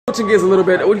Switching gears a little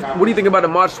bit, what do you think about the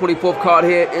March 24th card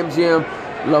here at MGM?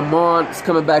 Lamont's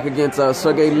coming back against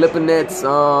Sergey Lipinets.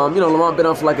 Lamont been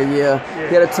on for like a year. Yeah.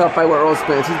 He had a tough fight with Earl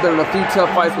Spence. He's been in a few tough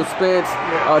fights with Spence.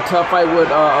 Tough fight with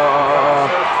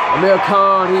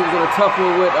Mykal. He was in a tough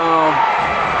one with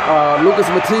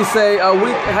Lucas Matisse.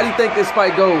 How do you think this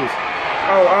fight goes?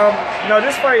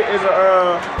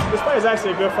 This fight is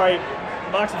actually a good fight.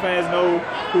 Boxing fans know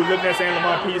who Lipinets and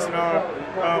Lamont Peterson are.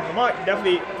 Lamont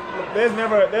definitely.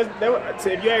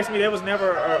 If you ask me, there was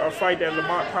never a fight that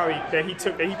Lamont probably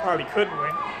couldn't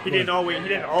win. He didn't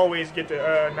always get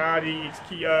the nod. He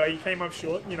came up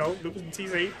short. Lucas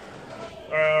Matisse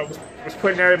was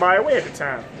putting everybody away at the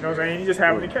time. You know what I'm saying? He just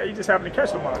happened to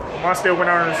catch Lamont. Lamont still went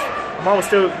on.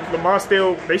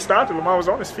 They stopped him. Lamont was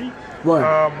on his feet.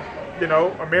 Right.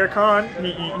 Amir Khan,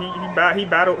 he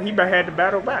had to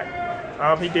battle back.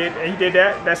 He did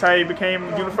that. That's how he became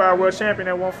unified world champion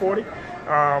at 140.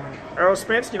 Earl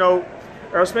Spence,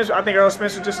 I think Earl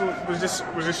Spence was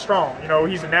just strong.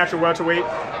 He's a natural welterweight.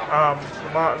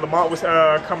 Lamont was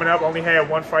coming up, only had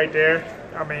one fight there.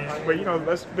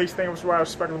 That's the biggest thing why I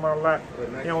respect Lamont a lot.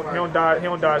 He don't dodge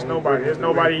nobody.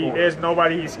 There's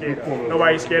nobody he's scared of.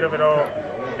 Nobody's scared of at all.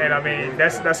 And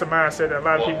that's a mindset that a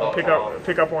lot of people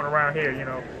pick up on around here.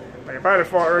 Like if I had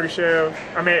fought Ergashev,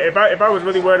 if I was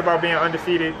really worried about being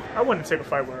undefeated, I wouldn't take a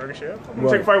fight with Ergashev. I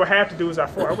wouldn't take a fight with half the dudes I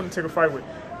fought. I wouldn't take a fight with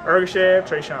Ergashev,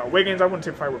 Trayshawn Wiggins. I wouldn't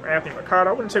take a fight with Anthony Mykal.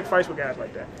 I wouldn't take fights with guys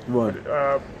like that. Right.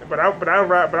 But I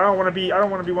don't want to be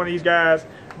one of these guys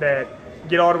that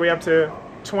get all the way up to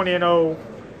 20-0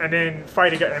 and then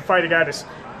fight a guy that's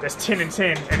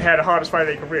 10-10 and had the hardest fight of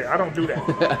their career. I don't do that.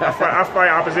 I fight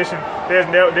opposition. There's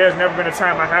never been a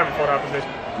time I haven't fought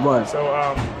opposition. Right. So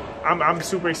I'm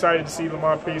super excited to see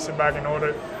Lamont Peterson back in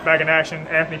action.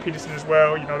 Anthony Peterson as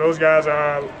well. Those guys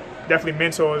are definitely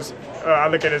mentors. I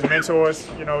look at as mentors.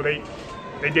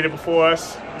 They did it before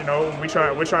us.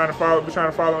 We're trying to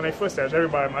follow in their footsteps.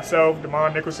 Everybody, myself,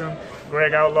 Damon Nicholson,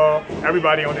 Greg Outlaw,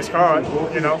 everybody on this card.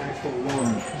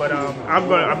 But I'll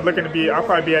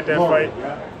probably be at that fight.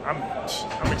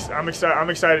 I'm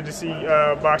excited to see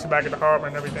boxing back at the Harbor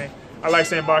and everything. I like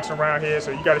seeing boxing around here,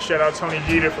 so you got to shout out Tony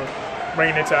Jeter for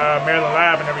bringing it to Maryland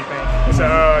Lab and everything.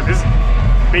 This is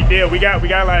a big deal. We got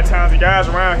a lot of talented guys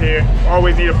around here.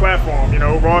 Always need a platform.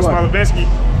 Ross Malavinsky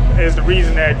is the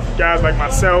reason that guys like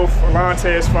myself,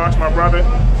 Alantez Fox, my brother,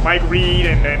 Mike Reed,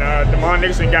 and Damon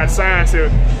Nicholson got signed to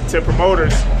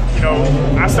promoters.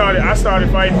 I started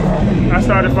fighting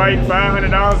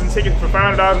 $500 in tickets for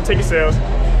 $500 in ticket sales.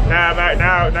 Now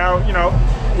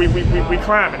we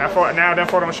climbing. I fought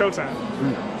on Showtime.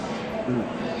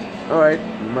 All right,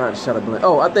 mind shot a blank.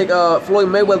 I think Floyd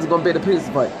Mayweather's gonna be at the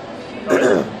Peterson fight.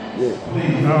 Yeah.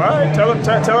 All right,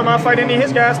 tell him I'll fight any of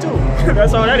his guys too.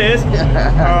 That's all that is.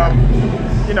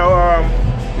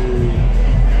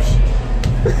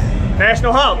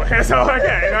 National Harbor. That's all I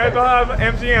got. National Harbor,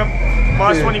 MGM,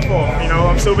 March 24th.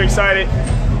 I'm super excited.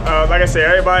 Like I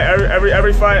said,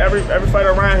 every fighter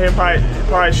around here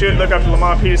probably should look up to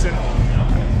Lamont Peterson.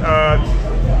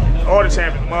 All the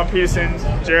champions: Lamont Peterson,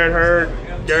 Jared Hurd,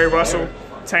 Gary Russell,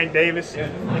 Tank Davis.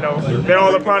 They're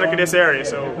all a product of this area.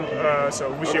 So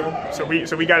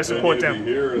we got to support them.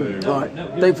 All right.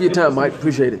 Thank you for your time, Mike.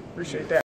 Appreciate it. Appreciate that.